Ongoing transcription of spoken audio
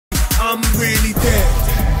I'm really dead.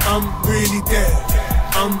 I'm really dead.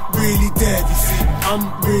 I'm really dead. You see,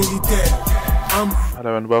 I'm really dead.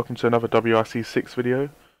 Hello and welcome to another WRC 6 video.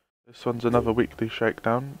 This one's another weekly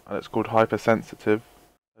shakedown and it's called Hypersensitive.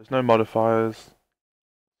 There's no modifiers,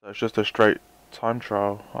 so it's just a straight time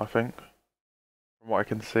trial, I think, from what I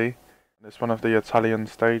can see. And it's one of the Italian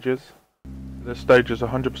stages. This stage is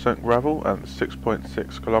 100% gravel and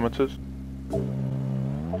 6.6 kilometers.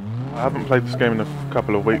 I haven't played this game in a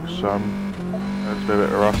couple of weeks, so I'm going to be a bit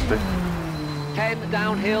rusty. 10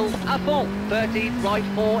 downhill, à fond, 13 right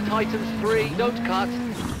 4, tightens 3, don't cut,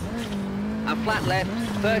 and flat left,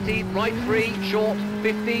 13 right 3, short,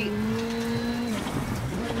 50,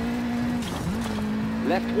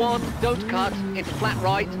 left 1, don't cut, into flat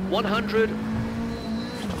right, 100,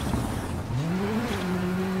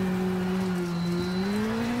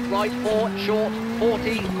 right 4, short,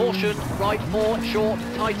 40, caution, right 4, short,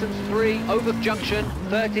 tightens 3, over junction,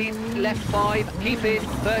 13, left 5, keep in,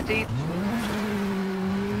 13,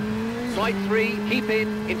 right 3, keep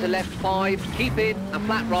in, into left 5, keep in, and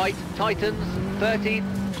flat right, tightens, 13.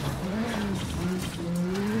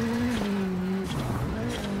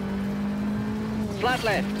 Flat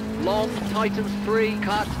left, long, tightens 3,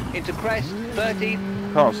 cut, into crest, 13.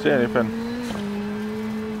 Can't see anything.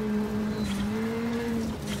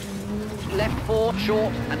 Left 4,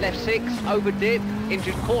 short, and left 6, over dip,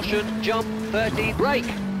 into caution, jump, 13, brake.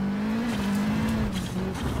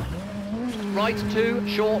 Right 2,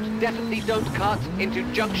 short, definitely don't cut, into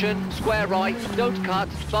junction, square right, don't cut,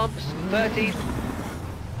 bumps, 30.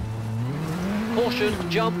 Caution,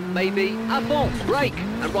 jump, maybe, à fond, brake,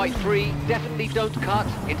 and right 3, definitely don't cut,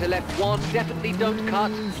 into left 1, definitely don't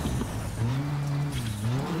cut.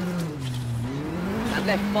 And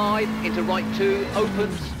left 5, into right 2,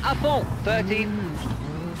 opens, à fond, 13.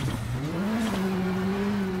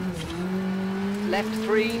 Left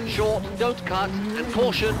 3, short, don't cut, and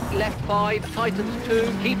caution, left 5, tightens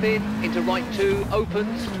 2, keep in, into right 2,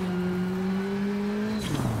 opens.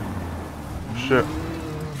 Shit.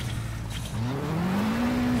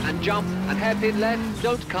 And jump, and hairpin left,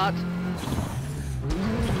 don't cut.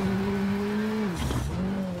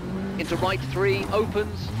 Into right 3,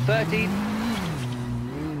 opens, 30.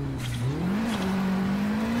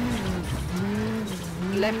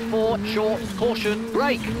 Left 4, short, caution,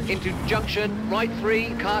 brake, into junction, right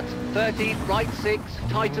 3, cut, 13, right 6,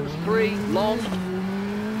 tightens 3, long.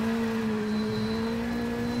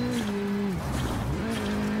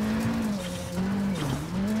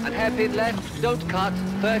 And hairpin left, don't cut,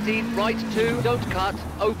 13, right 2, don't cut,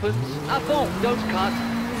 opens, à fond, don't cut.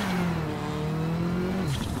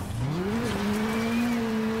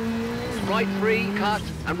 Right 3, cut,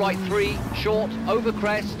 and right 3, short, over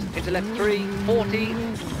crest, into left 3, 40.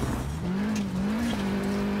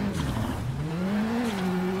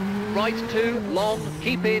 Right 2, long,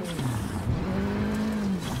 keep in.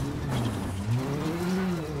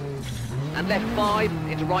 And left 5,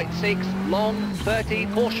 into right 6, long, 30,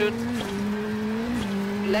 caution.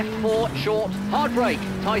 Left 4, short, hard brake,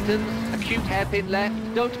 tightens, acute hairpin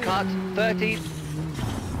left, don't cut, 30.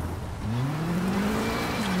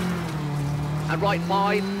 And right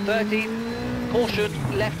 5, 13, caution,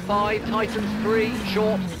 left 5, tightens 3,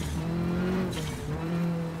 short.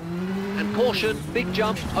 And caution, big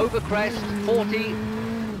jump, over crest, 40.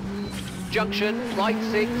 Junction, right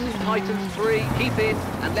 6, tightens 3, keep in,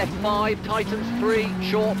 and left 5, tightens 3,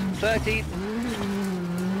 short, 30.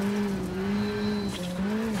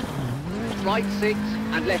 Right 6,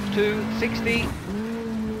 and left 2, 60.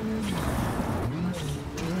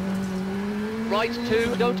 Right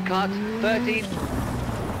 2, don't cut, 13.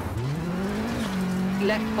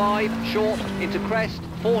 Left 5, short, into crest,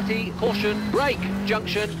 40, caution, brake,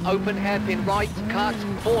 junction, open hairpin right, cut,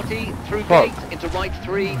 40, through gate, into right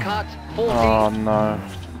 3, cut, 40. Oh no.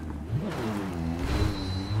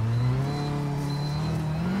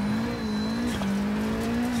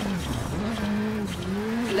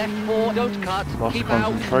 Left 4, don't cut, Lost keep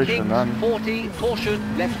out, concentration then. 40,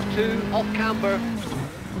 caution, left 2, off camber.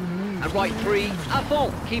 And right 3, à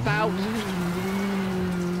fond, keep out.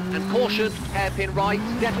 And caution, hairpin right,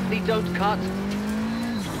 definitely don't cut.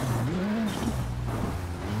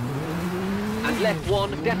 And left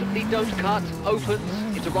 1, definitely don't cut, opens,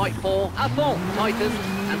 into right 4, à fond, tightens,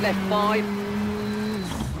 and left 5.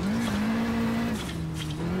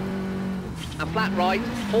 And flat right,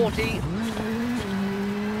 40.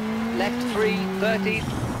 Left 3, 30.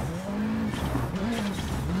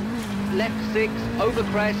 Left 6, over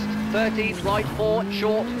crest, 13, right 4,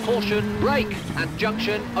 short, caution, brake, and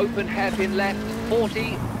junction, open hairpin left,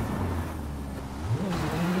 40.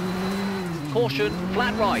 Caution,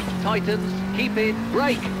 flat right, tightens, keep in,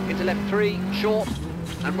 brake, into left 3, short,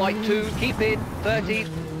 and right 2, keep in, 30.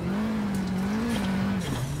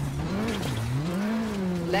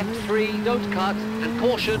 Left 3, don't cut, and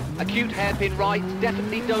caution, acute hairpin right,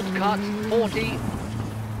 definitely don't cut, 40.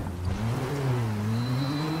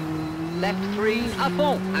 Left 3, à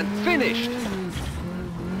fond, and finished.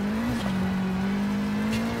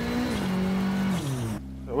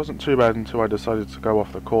 It wasn't too bad until I decided to go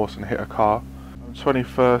off the course and hit a car. I'm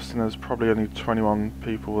 21st and there's probably only 21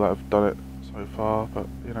 people that have done it so far, but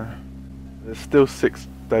you know, there's still 6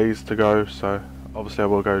 days to go, so obviously I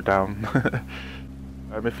will go down.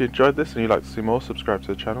 If you enjoyed this and you'd like to see more, subscribe to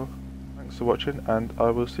the channel. Thanks for watching, and I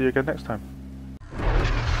will see you again next time.